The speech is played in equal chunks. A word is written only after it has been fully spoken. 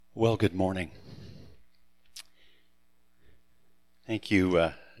Well, good morning. Thank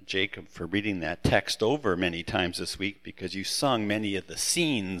you, Jacob, for reading that text over many times this week because you sung many of the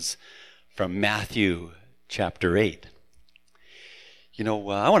scenes from Matthew chapter 8. I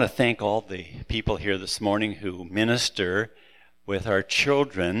want to thank all the people here this morning who minister with our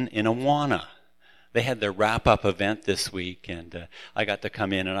children in Awana. They had their wrap-up event this week, and I got to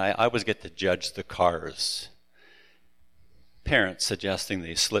come in, and I always get to judge the cars. Parents suggesting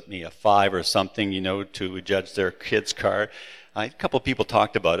they slip me a 5 or something, to judge their kid's car. A couple of people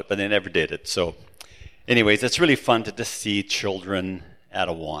talked about it, but they never did it. So anyways, it's really fun to just see children at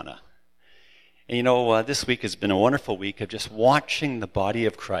Awana. And this week has been a wonderful week of just watching the body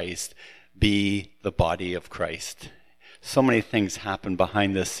of Christ be the body of Christ. So many things happen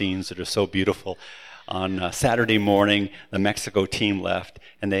behind the scenes that are so beautiful. On Saturday morning, the Mexico team left,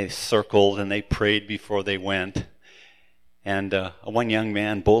 and they circled and they prayed before they went. And one young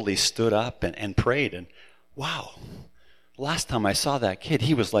man boldly stood up and prayed. And wow, last time I saw that kid,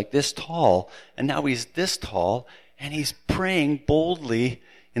 he was like this tall. And now he's this tall. And he's praying boldly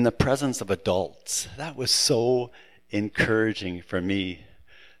in the presence of adults. That was so encouraging for me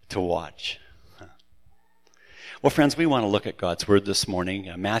to watch. Well, friends, we want to look at God's Word this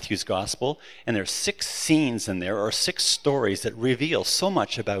morning, Matthew's Gospel. And there's 6 scenes in there, or 6 stories that reveal so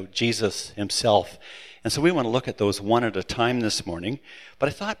much about Jesus himself. And so we want to look at those one at a time this morning. But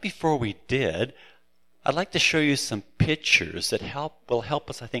I thought before we did, I'd like to show you some pictures that will help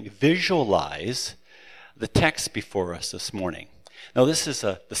us, I think, visualize the text before us this morning. Now, this is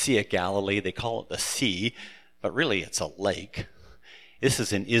the Sea of Galilee. They call it the sea, but really it's a lake. This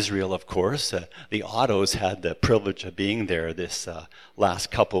is in Israel, of course. The Ottos had the privilege of being there this last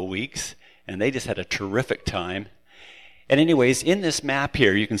couple of weeks, and they just had a terrific time. And anyways, in this map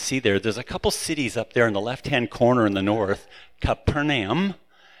here, you can see there's a couple cities up there in the left-hand corner in the north, Capernaum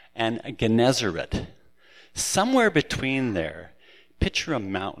and Gennesaret. Somewhere between there, picture a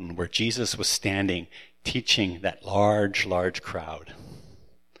mountain where Jesus was standing, teaching that large, large crowd.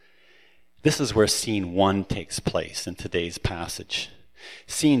 This is where scene 1 takes place in today's passage.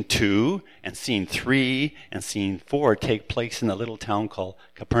 Scene 2 and scene 3 and scene 4 take place in a little town called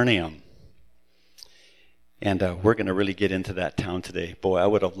Capernaum. And we're going to really get into that town today. Boy, I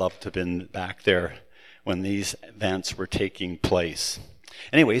would have loved to have been back there when these events were taking place.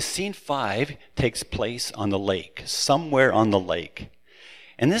 Anyway, scene 5 takes place on the lake, somewhere on the lake.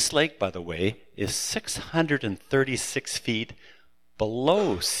 And this lake, by the way, is 636 feet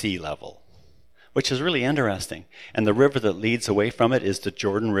below sea level, which is really interesting. And the river that leads away from it is the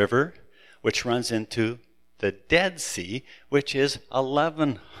Jordan River, which runs into the Dead Sea, which is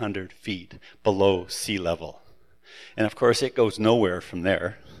 1,100 feet below sea level. And of course, it goes nowhere from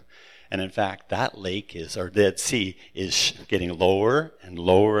there. And in fact, that lake or Dead Sea is getting lower and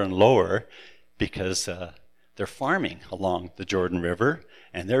lower and lower because they're farming along the Jordan River,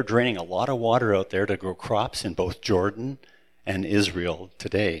 and they're draining a lot of water out there to grow crops in both Jordan and Israel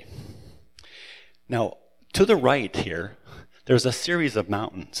today. Now, to the right here, there's a series of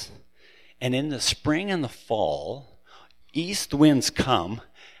mountains. And in the spring and the fall, east winds come,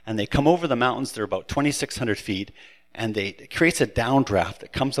 and they come over the mountains. They're about 2,600 feet, and it creates a downdraft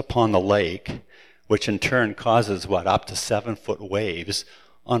that comes upon the lake, which in turn causes, up to 7-foot waves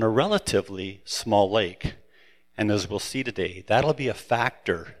on a relatively small lake. And as we'll see today, that'll be a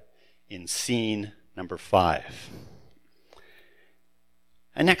factor in scene number 5.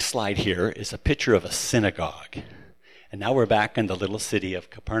 The next slide here is a picture of a synagogue. And now we're back in the little city of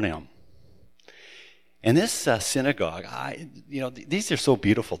Capernaum. And this synagogue, these are so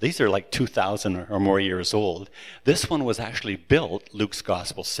beautiful. These are like 2,000 or more years old. This one was actually built, Luke's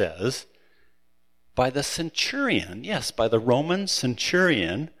gospel says, by the centurion. Yes, by the Roman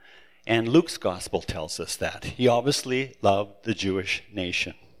centurion. And Luke's gospel tells us that. He obviously loved the Jewish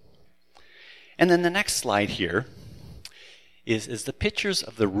nation. And then the next slide here is the pictures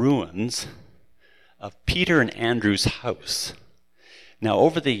of the ruins of Peter and Andrew's house. Now,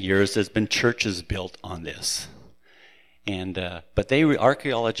 over the years, there's been churches built on this. But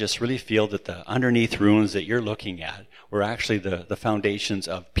archaeologists really feel that the underneath ruins that you're looking at were actually the foundations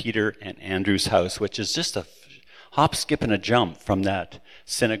of Peter and Andrew's house, which is just a hop, skip, and a jump from that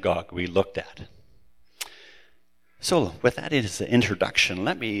synagogue we looked at. So with that as an introduction,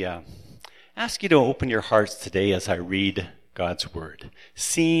 let me ask you to open your hearts today as I read God's Word.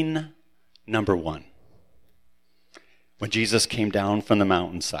 Scene number 1. When Jesus came down from the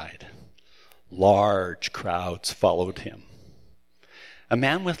mountainside, large crowds followed him. A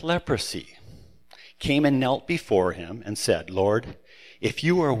man with leprosy came and knelt before him and said, "Lord, if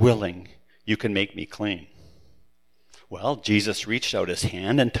you are willing, you can make me clean." Well, Jesus reached out his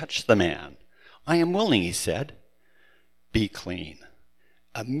hand and touched the man. I am willing, he said. Be clean.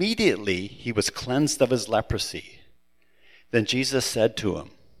 Immediately he was cleansed of his leprosy. Then Jesus said to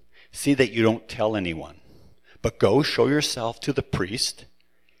him, see that you don't tell anyone, but go show yourself to the priest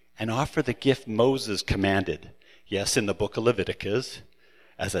and offer the gift Moses commanded, yes, in the book of Leviticus,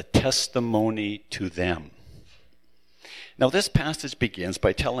 as a testimony to them. Now, this passage begins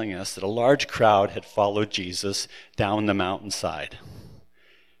by telling us that a large crowd had followed Jesus down the mountainside.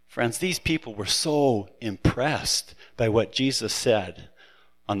 Friends, these people were so impressed by what Jesus said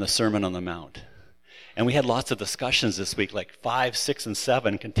on the Sermon on the Mount. And we had lots of discussions this week, like 5, 6, and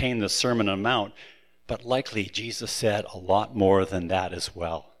 7 contain the Sermon on the Mount, but likely Jesus said a lot more than that as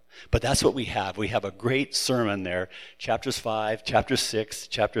well. But that's what we have. We have a great sermon there, chapters 5, chapter 6,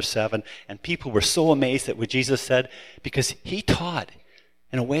 chapter 7, and people were so amazed at what Jesus said because he taught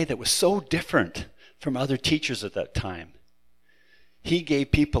in a way that was so different from other teachers at that time. He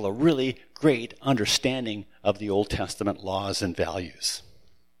gave people a really great understanding of the Old Testament laws and values.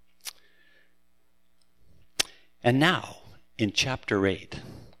 And now, in chapter 8,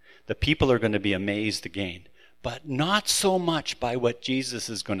 the people are going to be amazed again, but not so much by what Jesus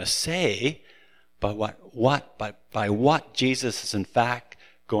is going to say, but by what Jesus is in fact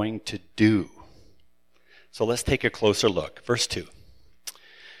going to do. So let's take a closer look. Verse 2.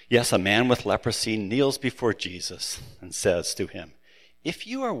 Yes, a man with leprosy kneels before Jesus and says to him, if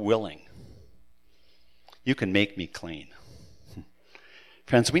you are willing, you can make me clean.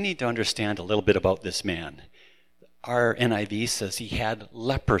 Friends, we need to understand a little bit about this man. Our NIV says he had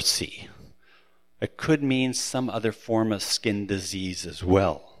leprosy. It could mean some other form of skin disease as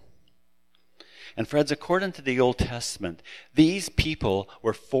well. And friends, according to the Old Testament, these people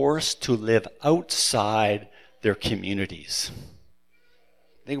were forced to live outside their communities.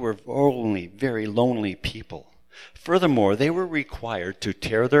 They were only very lonely people. Furthermore, they were required to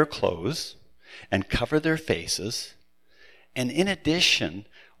tear their clothes and cover their faces. And in addition,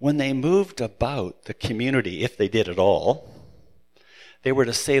 when they moved about the community, if they did at all, they were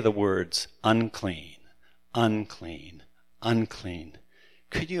to say the words, unclean, unclean, unclean.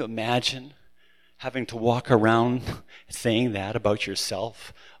 Could you imagine having to walk around saying that about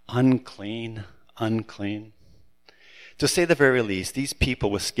yourself? Unclean, unclean. To say the very least, these people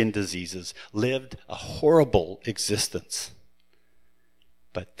with skin diseases lived a horrible existence.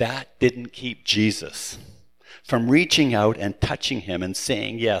 But that didn't keep Jesus from reaching out and touching him and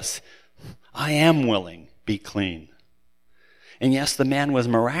saying, yes, I am willing, be clean. And yes, the man was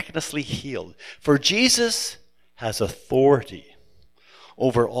miraculously healed. For Jesus has authority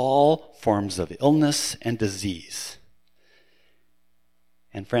over all forms of illness and disease.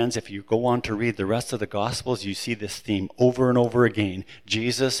 And friends, if you go on to read the rest of the Gospels, you see this theme over and over again.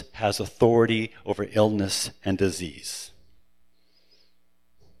 Jesus has authority over illness and disease.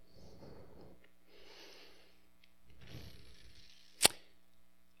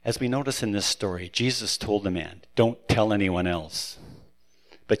 As we notice in this story, Jesus told the man, don't tell anyone else.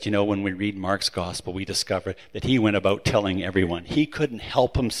 But you know, when we read Mark's Gospel, we discover that he went about telling everyone. He couldn't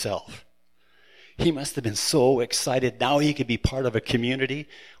help himself. He must have been so excited. Now he could be part of a community.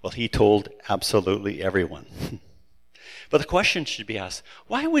 Well, he told absolutely everyone. But the question should be asked,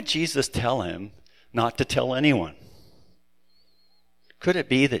 why would Jesus tell him not to tell anyone? Could it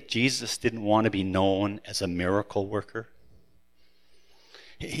be that Jesus didn't want to be known as a miracle worker?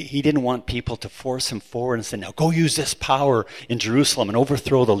 He didn't want people to force him forward and say, now go use this power in Jerusalem and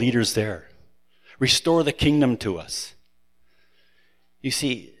overthrow the leaders there. Restore the kingdom to us. You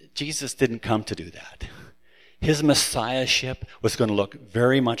see, Jesus didn't come to do that. His messiahship was going to look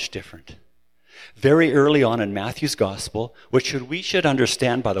very much different. Very early on in Matthew's gospel, which we should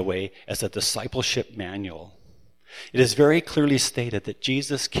understand, by the way, as a discipleship manual, it is very clearly stated that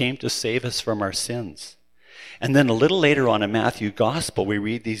Jesus came to save us from our sins. And then a little later on in Matthew's gospel, we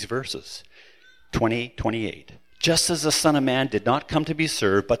read these verses, 20-28. Just as the Son of Man did not come to be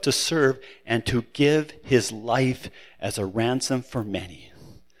served, but to serve and to give his life as a ransom for many.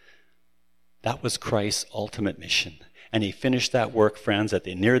 That was Christ's ultimate mission. And he finished that work, friends,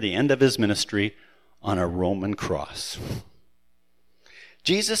 near the end of his ministry on a Roman cross.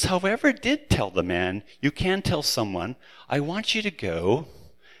 Jesus, however, did tell the man, you can tell someone, I want you to go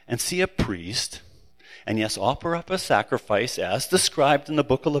and see a priest, and yes, offer up a sacrifice as described in the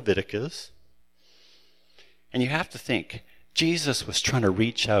book of Leviticus. And you have to think, Jesus was trying to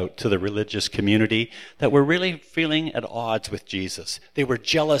reach out to the religious community that were really feeling at odds with Jesus. They were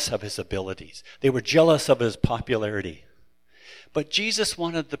jealous of his abilities. They were jealous of his popularity. But Jesus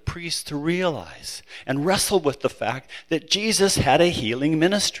wanted the priests to realize and wrestle with the fact that Jesus had a healing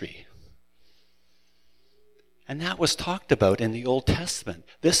ministry. And that was talked about in the Old Testament.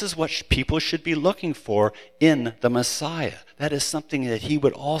 This is what people should be looking for in the Messiah. That is something that he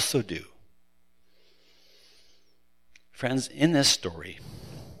would also do. Friends, in this story,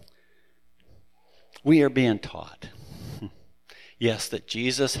 we are being taught, yes, that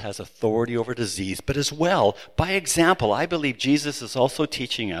Jesus has authority over disease, but as well, by example, I believe Jesus is also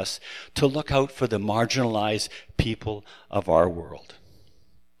teaching us to look out for the marginalized people of our world.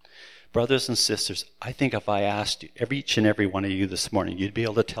 Brothers and sisters, I think if I asked you, each and every one of you this morning, you'd be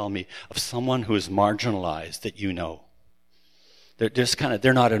able to tell me of someone who is marginalized that you know.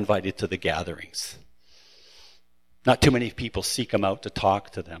 They're not invited to the gatherings. Not too many people seek them out to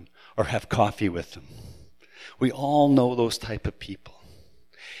talk to them or have coffee with them. We all know those type of people.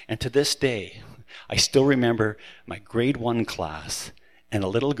 And to this day, I still remember my grade 1 class and a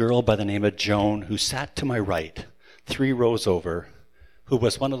little girl by the name of Joan who sat to my right, 3 rows over, who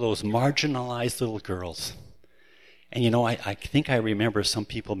was one of those marginalized little girls. And I think I remember some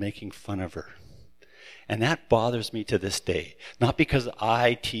people making fun of her. And that bothers me to this day. Not because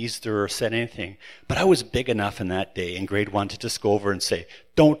I teased her or said anything, but I was big enough in that day in grade 1 to just go over and say,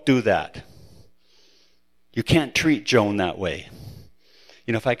 don't do that. You can't treat Joan that way.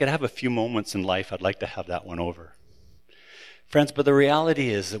 If I could have a few moments in life, I'd like to have that one over. Friends, but the reality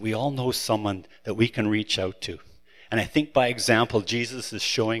is that we all know someone that we can reach out to. And I think by example, Jesus is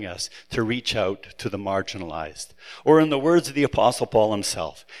showing us to reach out to the marginalized. Or in the words of the Apostle Paul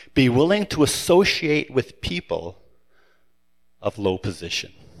himself, be willing to associate with people of low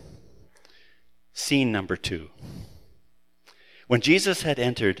position. Scene number 2. When Jesus had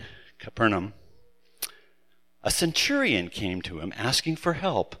entered Capernaum, a centurion came to him asking for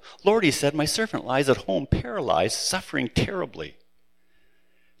help. Lord, he said, my servant lies at home paralyzed, suffering terribly.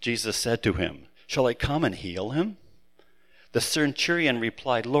 Jesus said to him, shall I come and heal him? The centurion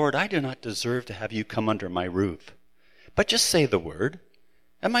replied, Lord, I do not deserve to have you come under my roof. But just say the word,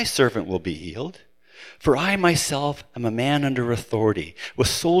 and my servant will be healed. For I myself am a man under authority, with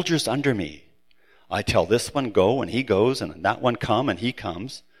soldiers under me. I tell this one, go, and he goes, and that one, come, and he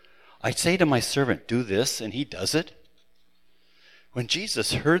comes. I say to my servant, do this, and he does it. When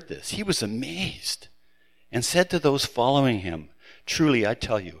Jesus heard this, he was amazed and said to those following him, truly, I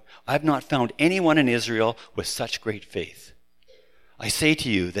tell you, I have not found anyone in Israel with such great faith. I say to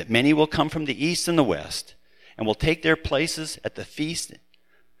you that many will come from the east and the west and will take their places at the feast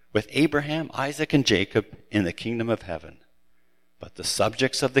with Abraham, Isaac, and Jacob in the kingdom of heaven. But the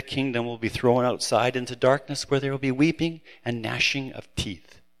subjects of the kingdom will be thrown outside into darkness where there will be weeping and gnashing of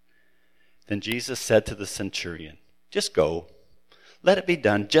teeth. Then Jesus said to the centurion, just go, let it be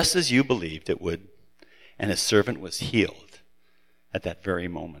done just as you believed it would. And his servant was healed at that very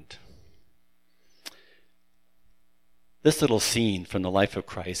moment. This little scene from the life of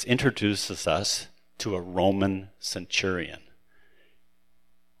Christ introduces us to a Roman centurion.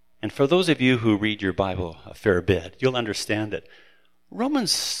 And for those of you who read your Bible a fair bit, you'll understand that Roman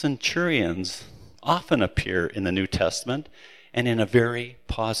centurions often appear in the New Testament and in a very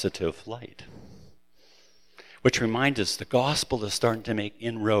positive light. Which reminds us the gospel is starting to make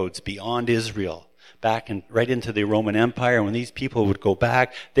inroads beyond Israel, right into the Roman Empire. When these people would go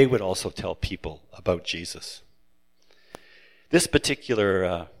back, they would also tell people about Jesus. This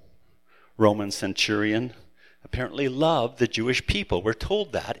particular Roman centurion apparently loved the Jewish people. We're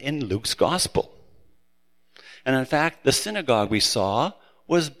told that in Luke's gospel. And in fact, the synagogue we saw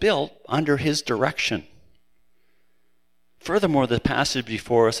was built under his direction. Furthermore, the passage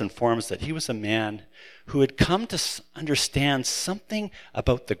before us informs that he was a man who had come to understand something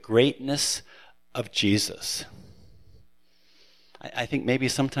about the greatness of Jesus. I think maybe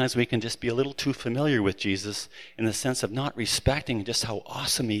sometimes we can just be a little too familiar with Jesus in the sense of not respecting just how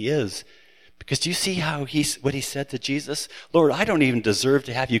awesome he is. Because do you see what he said to Jesus? Lord, I don't even deserve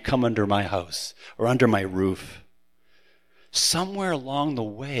to have you come under my house or under my roof. Somewhere along the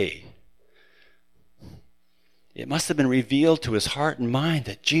way, it must have been revealed to his heart and mind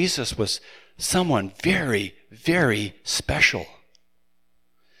that Jesus was someone very, very special.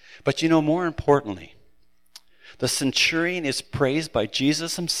 But more importantly, the centurion is praised by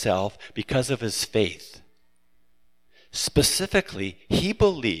Jesus himself because of his faith. Specifically, he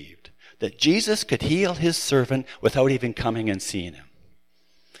believed that Jesus could heal his servant without even coming and seeing him.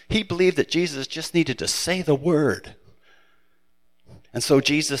 He believed that Jesus just needed to say the word. And so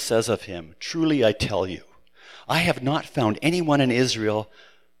Jesus says of him, truly I tell you, I have not found anyone in Israel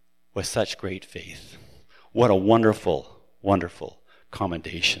with such great faith. What a wonderful, wonderful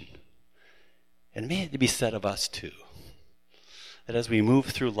commendation. And may it be said of us too, that as we move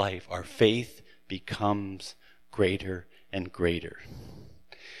through life, our faith becomes greater and greater.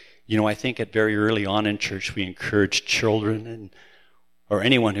 I think at very early on in church, we encourage children or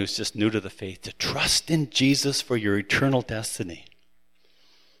anyone who's just new to the faith to trust in Jesus for your eternal destiny.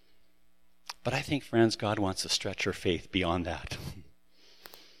 But I think, friends, God wants to stretch our faith beyond that.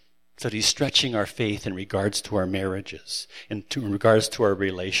 So he's stretching our faith in regards to our marriages, in regards to our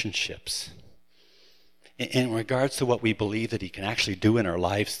relationships, in regards to what we believe that he can actually do in our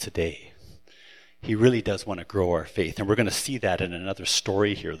lives today. He really does want to grow our faith, and we're going to see that in another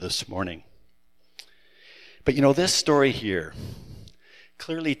story here this morning. But this story here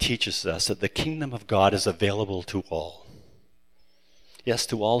clearly teaches us that the kingdom of God is available to all. Yes,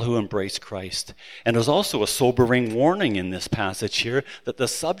 to all who embrace Christ. And there's also a sobering warning in this passage here that the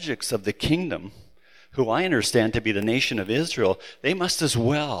subjects of the kingdom, who I understand to be the nation of Israel, they must as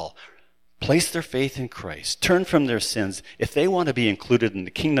well place their faith in Christ, turn from their sins, if they want to be included in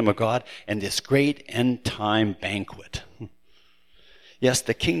the kingdom of God and this great end-time banquet. Yes,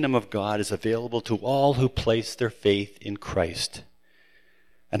 the kingdom of God is available to all who place their faith in Christ.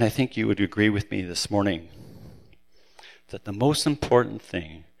 And I think you would agree with me this morning that the most important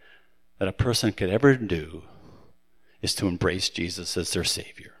thing that a person could ever do is to embrace Jesus as their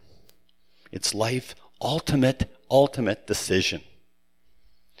Savior. It's life's ultimate decision.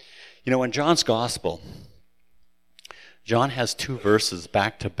 In John's Gospel, John has 2 verses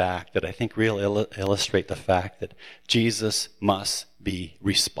back to back that I think really illustrate the fact that Jesus must be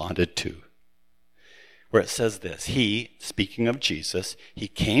responded to. Where it says this, he, speaking of Jesus, he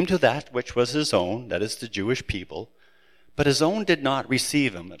came to that which was his own, that is the Jewish people, but his own did not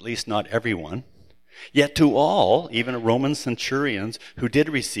receive him, at least not everyone. Yet to all, even Roman centurions who did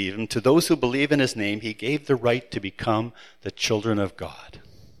receive him, to those who believe in his name, he gave the right to become the children of God.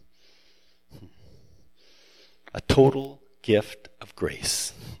 A total gift of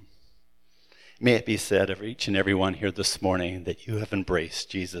grace. May it be said of each and every one here this morning that you have embraced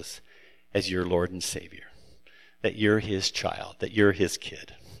Jesus as your Lord and Savior, that you're his child, that you're his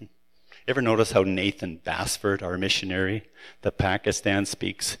kid. Ever notice how Nathan Basford, our missionary to Pakistan,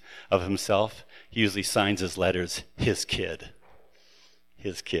 speaks of himself? He usually signs his letters, his kid.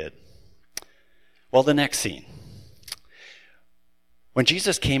 His kid. Well, the next scene. When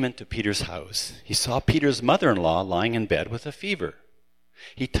Jesus came into Peter's house, he saw Peter's mother-in-law lying in bed with a fever.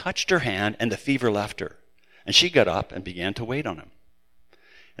 He touched her hand, and the fever left her, and she got up and began to wait on him.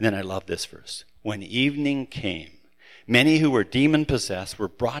 And then I love this verse. When evening came, many who were demon-possessed were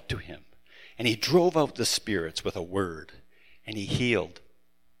brought to him, and he drove out the spirits with a word, and he healed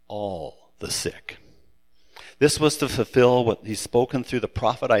all the sick. This was to fulfill what he's spoken through the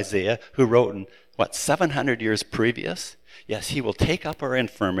prophet Isaiah, who wrote in, 700 years previous? Yes, he will take up our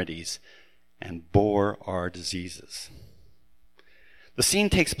infirmities and bore our diseases. The scene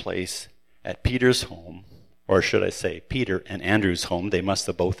takes place at Peter's home, or should I say Peter and Andrew's home. They must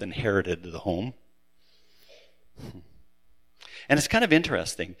have both inherited the home. And it's kind of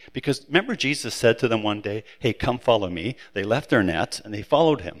interesting because remember Jesus said to them one day, hey, come follow me. They left their nets and they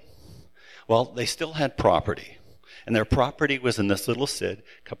followed him. Well, they still had property. And their property was in this little city,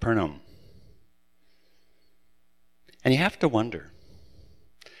 Capernaum. And you have to wonder,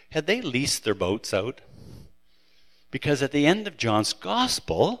 had they leased their boats out? Because at the end of John's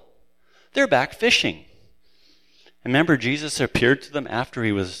gospel, they're back fishing. And remember, Jesus appeared to them after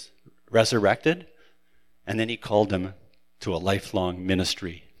he was resurrected, and then he called them to a lifelong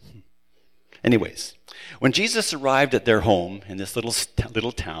ministry. Anyways, when Jesus arrived at their home in this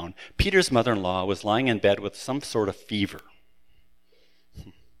little town, Peter's mother-in-law was lying in bed with some sort of fever.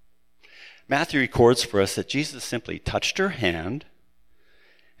 Matthew records for us that Jesus simply touched her hand,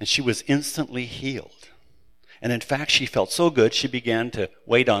 and she was instantly healed. And in fact, she felt so good, she began to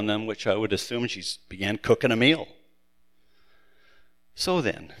wait on them, which I would assume she began cooking a meal. So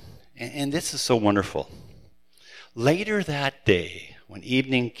then, and this is so wonderful, later that day, when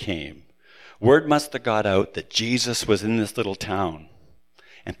evening came, word must have got out that Jesus was in this little town,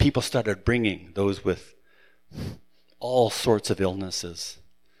 and people started bringing those with all sorts of illnesses,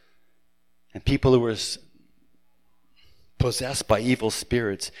 and people who were possessed by evil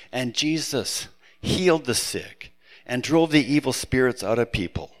spirits, and Jesus healed the sick and drove the evil spirits out of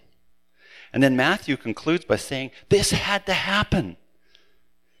people. And then Matthew concludes by saying, this had to happen.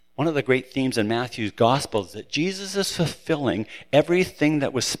 One of the great themes in Matthew's gospel is that Jesus is fulfilling everything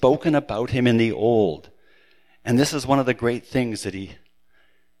that was spoken about him in the old. And this is one of the great things that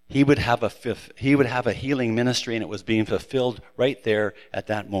he would have a healing ministry, and it was being fulfilled right there at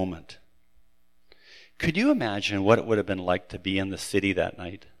that moment. Could you imagine what it would have been like to be in the city that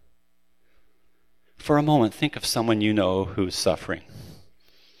night? For a moment, think of someone you know who's suffering.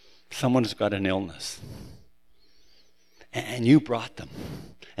 Someone who's got an illness. And you brought them.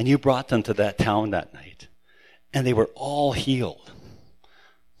 And you brought them to that town that night. And they were all healed.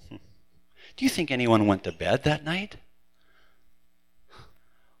 Do you think anyone went to bed that night?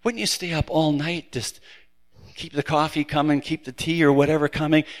 Wouldn't you stay up all night, just keep the coffee coming, keep the tea or whatever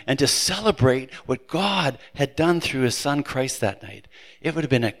coming, and just celebrate what God had done through his son Christ that night? It would have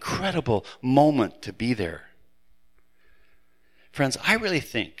been an incredible moment to be there. Friends, I really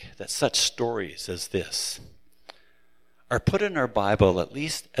think that such stories as this are put in our Bible at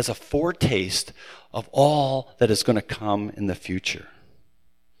least as a foretaste of all that is going to come in the future.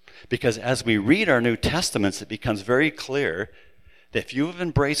 Because as we read our New Testaments, it becomes very clear that if you have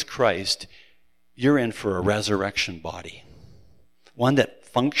embraced Christ, you're in for a resurrection body. One that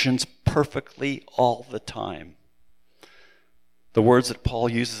functions perfectly all the time. The words that Paul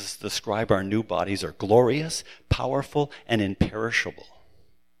uses to describe our new bodies are glorious, powerful, and imperishable.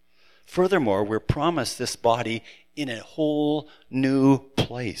 Furthermore, we're promised this body in a whole new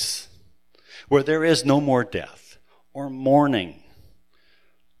place, where there is no more death, or mourning,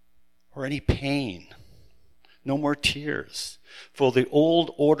 or any pain, no more tears. For the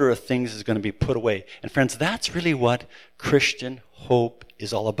old order of things is going to be put away. And friends, that's really what Christian hope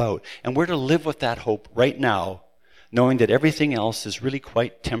is all about. And we're to live with that hope right now, knowing that everything else is really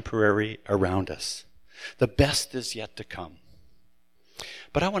quite temporary around us. The best is yet to come.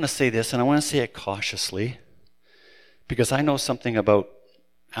 But I want to say this, and I want to say it cautiously, because I know something about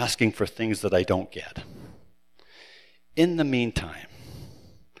asking for things that I don't get. In the meantime,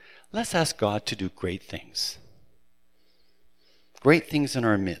 let's ask God to do great things. Great things in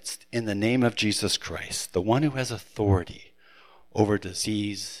our midst, in the name of Jesus Christ, the one who has authority over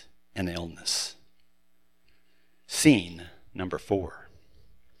disease and illness. Scene number 4.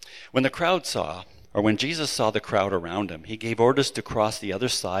 When Jesus saw the crowd around him, he gave orders to cross the other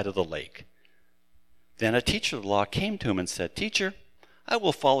side of the lake. Then a teacher of the law came to him and said, "Teacher, I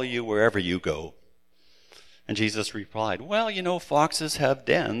will follow you wherever you go." And Jesus replied, "Well, foxes have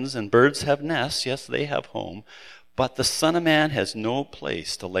dens and birds have nests. Yes, they have home. But the Son of Man has no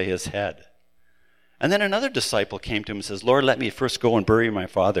place to lay his head." And then another disciple came to him and says, "Lord, let me first go and bury my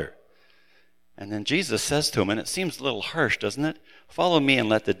father." And then Jesus says to him, and it seems a little harsh, doesn't it? "Follow me and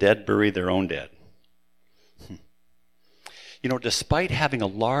let the dead bury their own dead." Despite having a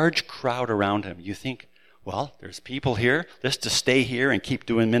large crowd around him, you think, well, there's people here. Let's just stay here and keep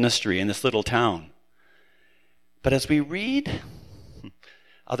doing ministry in this little town. But as we read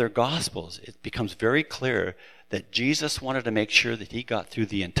other Gospels, it becomes very clear that Jesus wanted to make sure that he got through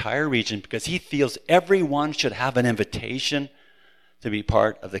the entire region because he feels everyone should have an invitation to be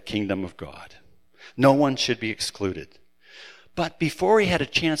part of the kingdom of God. No one should be excluded. But before he had a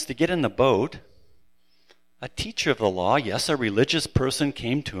chance to get in the boat, a teacher of the law, yes, a religious person,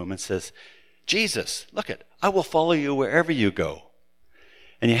 came to him and says, "Jesus, I will follow you wherever you go."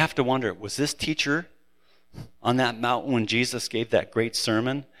 And you have to wonder, was this teacher on that mountain when Jesus gave that great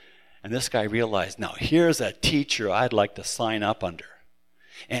sermon? And this guy realized, now here's a teacher I'd like to sign up under.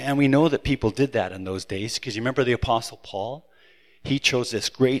 And we know that people did that in those days, because you remember the Apostle Paul? He chose this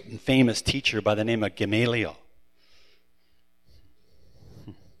great and famous teacher by the name of Gamaliel.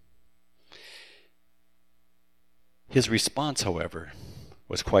 His response, however,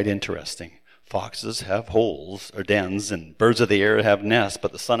 was quite interesting. Foxes have holes or dens, and birds of the air have nests,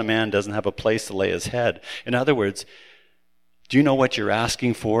 but the Son of Man doesn't have a place to lay his head. In other words, do you know what you're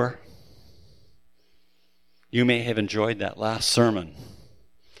asking for? You may have enjoyed that last sermon,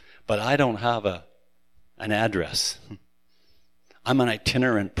 but I don't have an address. I'm an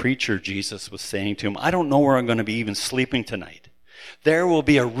itinerant preacher, Jesus was saying to him. I don't know where I'm going to be even sleeping tonight. There will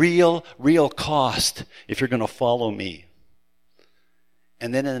be a real cost if you're going to follow me.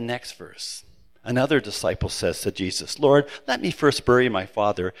 And then in the next verse, another disciple says to Jesus, "Lord, let me first bury my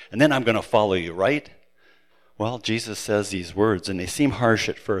father, and then I'm going to follow you," right? Well, Jesus says these words, and they seem harsh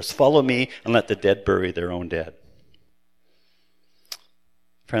at first. "Follow me and let the dead bury their own dead."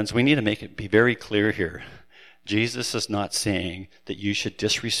 Friends, we need to make it be very clear here. Jesus is not saying that you should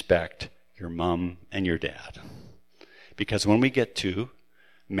disrespect your mom and your dad. Because when we get to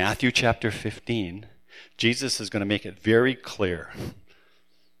Matthew chapter 15, Jesus is going to make it very clear,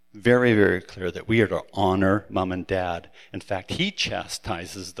 very, very clear that we are to honor mom and dad. In fact, he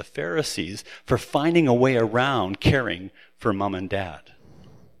chastises the Pharisees for finding a way around caring for mom and dad.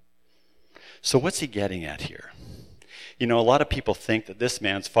 So what's he getting at here? A lot of people think that this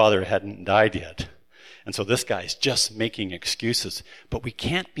man's father hadn't died yet. And so this guy's just making excuses. But we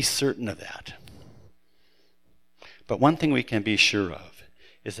can't be certain of that. But one thing we can be sure of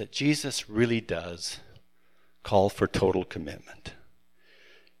is that Jesus really does call for total commitment.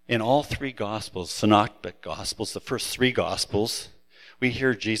 In all three Gospels, Synoptic Gospels, the first three Gospels, we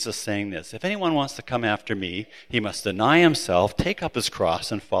hear Jesus saying this: if anyone wants to come after me, he must deny himself, take up his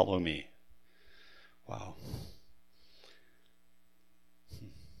cross, and follow me. Wow.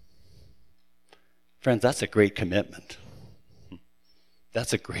 Friends, that's a great commitment.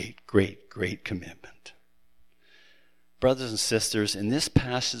 That's a great, great, great commitment. Brothers and sisters, in this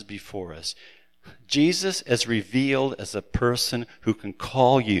passage before us, Jesus is revealed as a person who can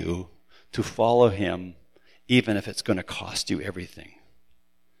call you to follow him, even if it's going to cost you everything.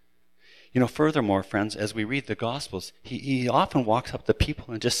 Furthermore, friends, as we read the Gospels, he often walks up to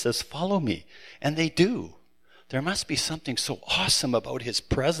people and just says, follow me. And they do. There must be something so awesome about his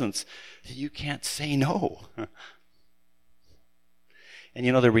presence that you can't say no. And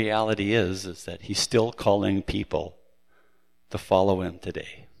the reality is that he's still calling people to follow him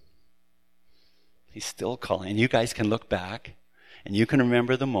today. He's still calling. And you guys can look back and you can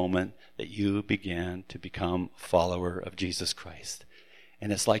remember the moment that you began to become a follower of Jesus Christ.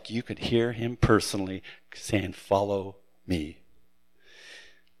 And it's like you could hear him personally saying, follow me.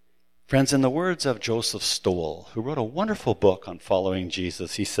 Friends, in the words of Joseph Stowell, who wrote a wonderful book on following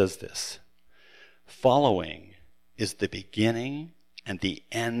Jesus, he says this: following is the beginning and the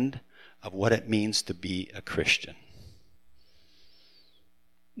end of what it means to be a Christian.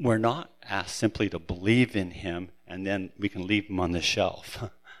 We're not asked simply to believe in him and then we can leave him on the shelf.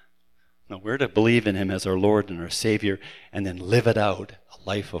 No, we're to believe in him as our Lord and our Savior and then live it out, a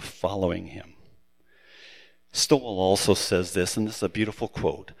life of following him. Stowell also says this, and this is a beautiful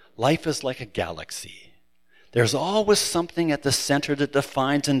quote: life is like a galaxy. There's always something at the center that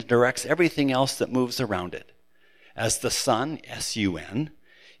defines and directs everything else that moves around it. As the sun, S-U-N,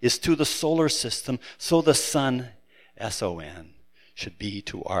 is to the solar system, so the sun, S-O-N, should be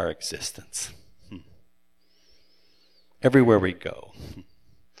to our existence. Everywhere we go,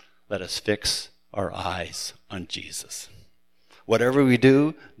 let us fix our eyes on Jesus. Whatever we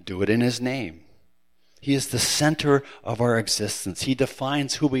do, do it in his name. He is the center of our existence. He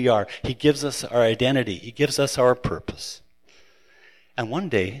defines who we are. He gives us our identity. He gives us our purpose. And one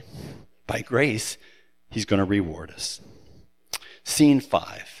day, by grace, he's going to reward us. Scene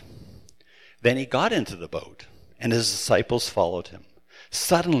 5. Then he got into the boat, and his disciples followed him.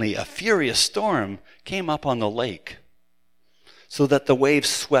 Suddenly, a furious storm came up on the lake, so that the waves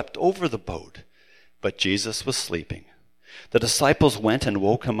swept over the boat. But Jesus was sleeping. The disciples went and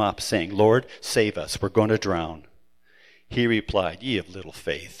woke him up, saying, Lord, save us, we're going to drown. He replied, ye of little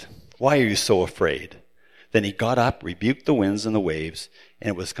faith, why are you so afraid? Then he got up, rebuked the winds and the waves, and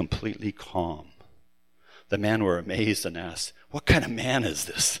it was completely calm. The men were amazed and asked, what kind of man is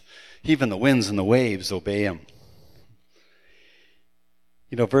this? Even the winds and the waves obey him.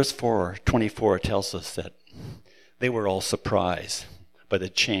 Verse 24 tells us that they were all surprised by the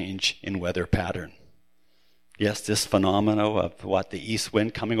change in weather pattern. Yes, this phenomenon of the east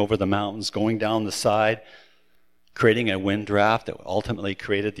wind coming over the mountains, going down the side, creating a wind draft that ultimately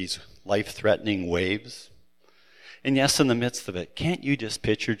created these life-threatening waves. And yes, in the midst of it, can't you just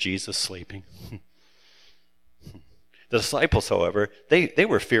picture Jesus sleeping? The disciples, however, they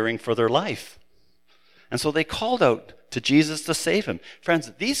were fearing for their life. And so they called out to Jesus to save him.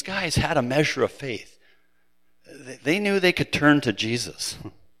 Friends, these guys had a measure of faith. They knew they could turn to Jesus.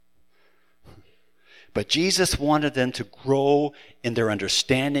 But Jesus wanted them to grow in their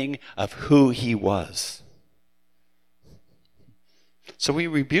understanding of who he was. So he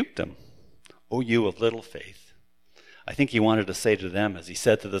rebuked them. O you of little faith. I think he wanted to say to them, as he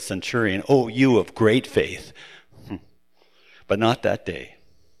said to the centurion, O you of great faith. But not that day.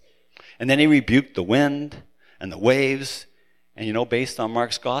 And then he rebuked the wind and the waves. And based on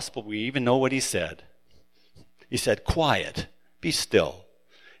Mark's gospel, we even know what he said. He said, quiet, be still.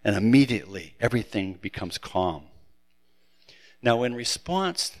 And immediately everything becomes calm. Now, in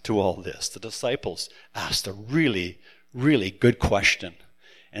response to all this, the disciples asked a really, really good question.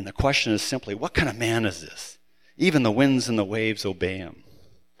 And the question is simply, what kind of man is this? Even the winds and the waves obey him.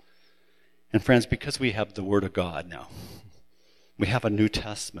 And friends, because we have the Word of God now, we have a New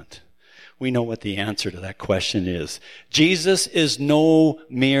Testament, we know what the answer to that question is. Jesus is no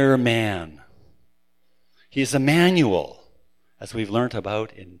mere man. He is Emmanuel, as we've learned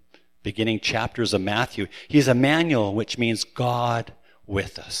about in beginning chapters of Matthew. He is Emmanuel, which means God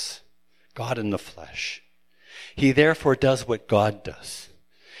with us, God in the flesh. He therefore does what God does.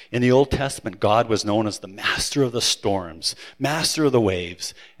 In the Old Testament, God was known as the master of the storms, master of the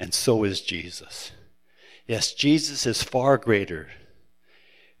waves, and so is Jesus. Yes, Jesus is far greater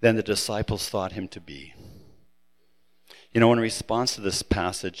than the disciples thought him to be. In response to this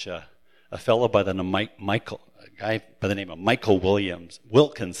passage, a fellow by the name of guy by the name of Michael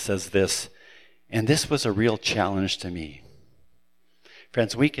Wilkins says this, and this was a real challenge to me.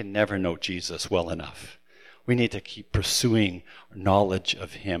 Friends, we can never know Jesus well enough. We need to keep pursuing knowledge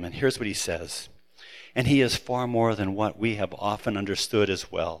of him. And here's what he says. And he is far more than what we have often understood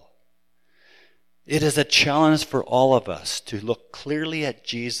as well. It is a challenge for all of us to look clearly at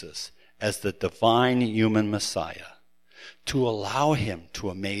Jesus as the divine human Messiah, to allow him to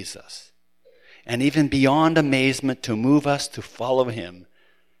amaze us, and even beyond amazement to move us to follow him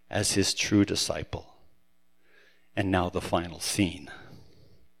as his true disciple. And now the final scene.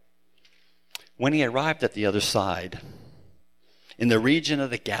 When he arrived at the other side, in the region of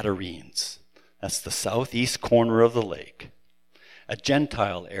the Gadarenes, that's the southeast corner of the lake, a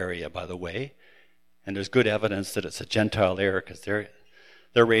Gentile area, by the way, and there's good evidence that it's a Gentile area because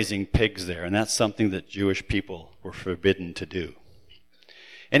they're raising pigs there, and that's something that Jewish people were forbidden to do.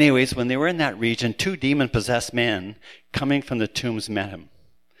 Anyways, when they were in that region, 2 demon-possessed men coming from the tombs met him.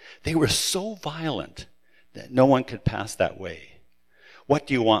 They were so violent that no one could pass that way. What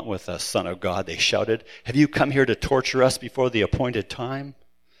do you want with us, Son of God? They shouted. Have you come here to torture us before the appointed time?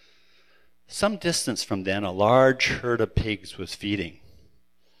 Some distance from them, a large herd of pigs was feeding.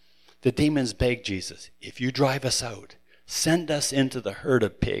 The demons begged Jesus, if you drive us out, send us into the herd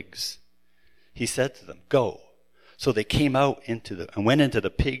of pigs. He said to them, go. So they came out and went into the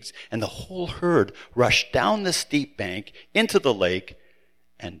pigs, and the whole herd rushed down the steep bank into the lake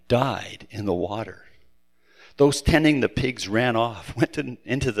and died in the water. Those tending the pigs ran off, went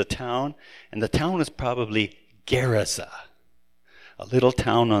into the town, and the town was probably Gerasa, a little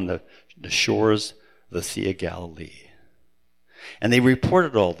town on the shores of the Sea of Galilee. And they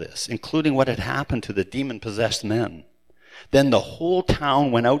reported all this, including what had happened to the demon-possessed men. Then the whole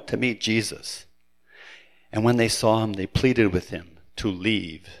town went out to meet Jesus. And when they saw him, they pleaded with him to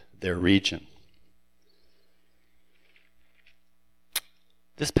leave their region.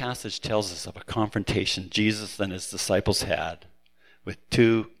 This passage tells us of a confrontation Jesus and his disciples had with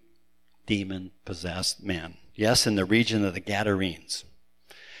 2 demon-possessed men. Yes, in the region of the Gadarenes.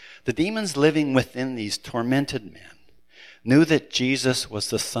 The demons living within these tormented men knew that Jesus was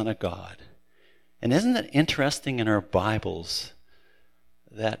the Son of God. And isn't it interesting in our Bibles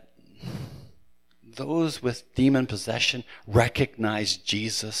that those with demon possession recognize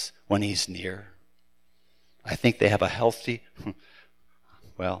Jesus when he's near? I think they have a healthy,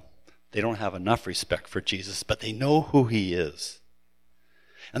 they don't have enough respect for Jesus, but they know who he is.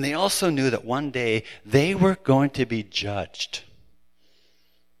 And they also knew that one day they were going to be judged.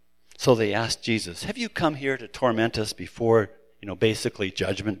 So they asked Jesus, have you come here to torment us before, basically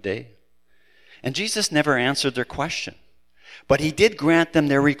Judgment Day? And Jesus never answered their question. But he did grant them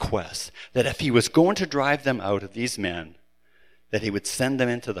their request that if he was going to drive them out of these men, that he would send them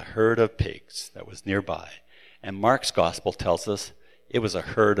into the herd of pigs that was nearby. And Mark's gospel tells us it was a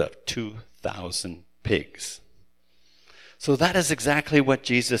herd of 2,000 pigs. So that is exactly what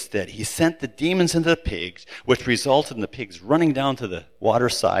Jesus did. He sent the demons into the pigs, which resulted in the pigs running down to the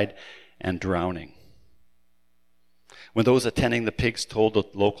waterside and drowning. When those attending the pigs told the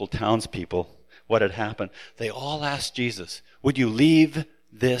local townspeople what had happened, they all asked Jesus, would you leave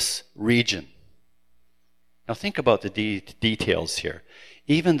this region? Now think about the details here.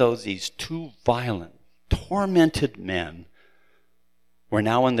 Even though these 2 violent, tormented men were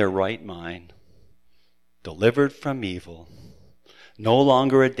now in their right mind, delivered from evil, no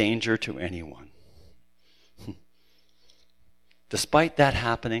longer a danger to anyone. Despite that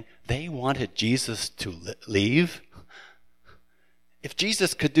happening, they wanted Jesus to leave. If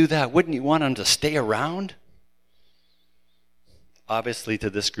Jesus could do that, wouldn't you want him to stay around? Obviously, to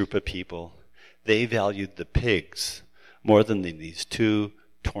this group of people, they valued the pigs more than these 2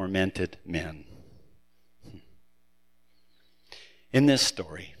 tormented men. In this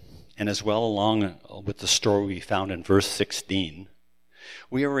story, and as well along with the story we found in verse 16,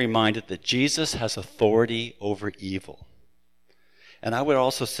 we are reminded that Jesus has authority over evil. And I would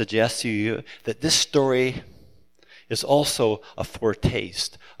also suggest to you that this story is also a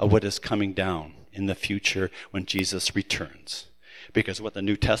foretaste of what is coming down in the future when Jesus returns. Because what the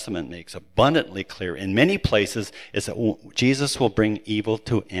New Testament makes abundantly clear in many places is that Jesus will bring evil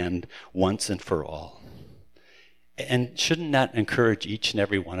to end once and for all. And shouldn't that encourage each and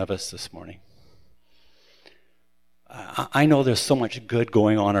every one of us this morning? I know there's so much good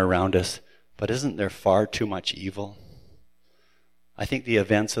going on around us, but isn't there far too much evil? I think the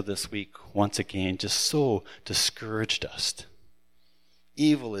events of this week, once again, just so discouraged us.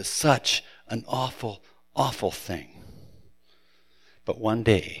 Evil is such an awful, awful thing. But one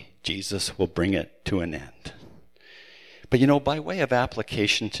day, Jesus will bring it to an end. But by way of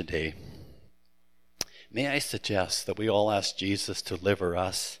application today, May I suggest that we all ask Jesus to deliver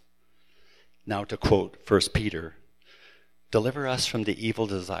us? Now to quote 1 Peter, deliver us from the evil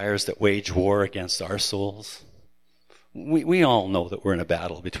desires that wage war against our souls. We all know that we're in a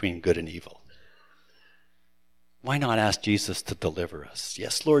battle between good and evil. Why not ask Jesus to deliver us?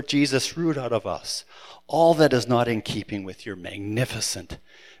 Yes, Lord Jesus, root out of us all that is not in keeping with your magnificent,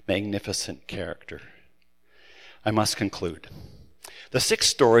 magnificent character. I must conclude. The 6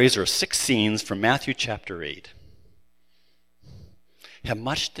 stories or 6 scenes from Matthew chapter 8 have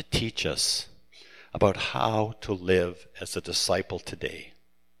much to teach us about how to live as a disciple today.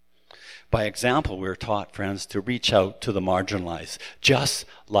 By example, we're taught, friends, to reach out to the marginalized, just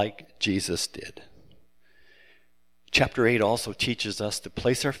like Jesus did. Chapter 8 also teaches us to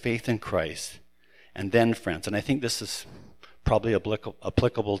place our faith in Christ. And then, friends, and I think this is probably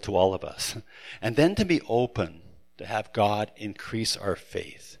applicable to all of us, and then to be open to have God increase our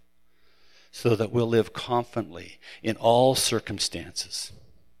faith so that we'll live confidently in all circumstances.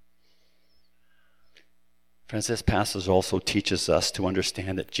 Friends, this passage also teaches us to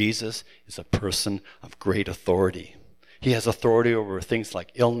understand that Jesus is a person of great authority. He has authority over things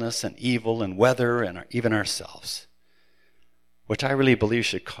like illness and evil and weather and even ourselves, which I really believe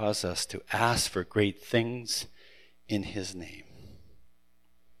should cause us to ask for great things in his name.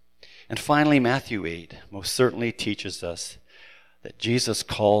 And finally, Matthew 8 most certainly teaches us that Jesus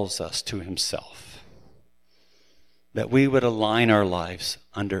calls us to himself, that we would align our lives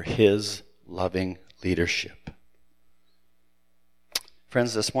under his loving leadership.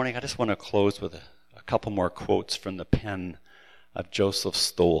 Friends, this morning I just want to close with a couple more quotes from the pen of Joseph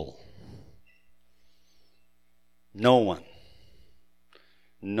Stoll. No one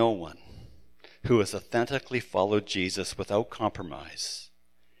who has authentically followed Jesus without compromise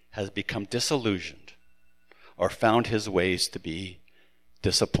has become disillusioned or found his ways to be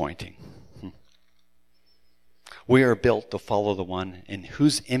disappointing. We are built to follow the one in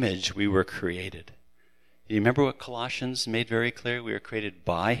whose image we were created. You remember what Colossians made very clear? We were created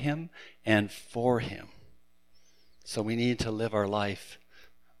by him and for him. So we need to live our life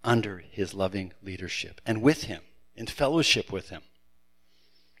under his loving leadership and with him, in fellowship with him.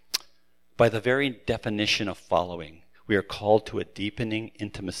 By the very definition of following, we are called to a deepening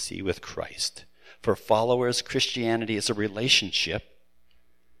intimacy with Christ. For followers, Christianity is a relationship,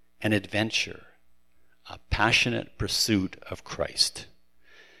 an adventure, a passionate pursuit of Christ.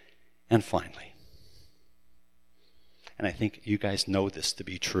 And finally, and I think you guys know this to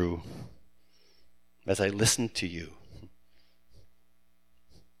be true, as I listen to you,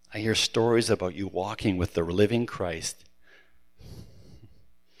 I hear stories about you walking with the living Christ,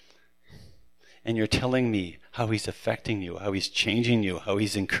 and you're telling me how he's affecting you, how he's changing you, how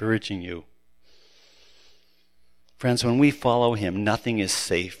he's encouraging you. Friends, when we follow him, nothing is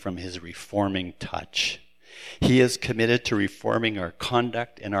safe from his reforming touch. He is committed to reforming our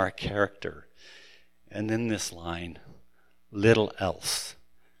conduct and our character. And in this line, little else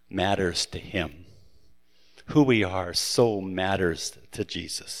matters to him. Who we are so matters to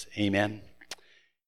Jesus. Amen.